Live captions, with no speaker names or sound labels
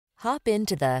Hop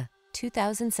into the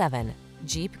 2007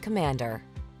 Jeep Commander.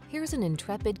 Here's an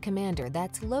intrepid Commander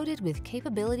that's loaded with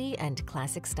capability and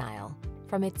classic style.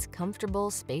 From its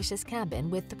comfortable, spacious cabin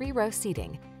with 3-row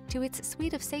seating to its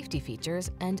suite of safety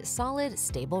features and solid,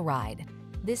 stable ride,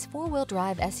 this 4-wheel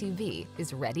drive SUV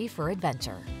is ready for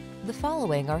adventure. The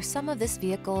following are some of this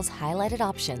vehicle's highlighted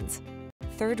options: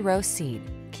 3rd-row seat,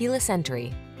 keyless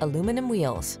entry, aluminum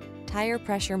wheels, tire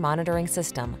pressure monitoring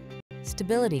system,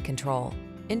 stability control,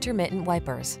 intermittent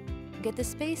wipers. Get the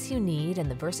space you need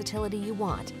and the versatility you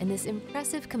want in this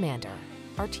impressive Commander.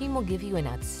 Our team will give you an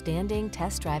outstanding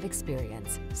test drive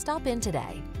experience. Stop in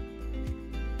today.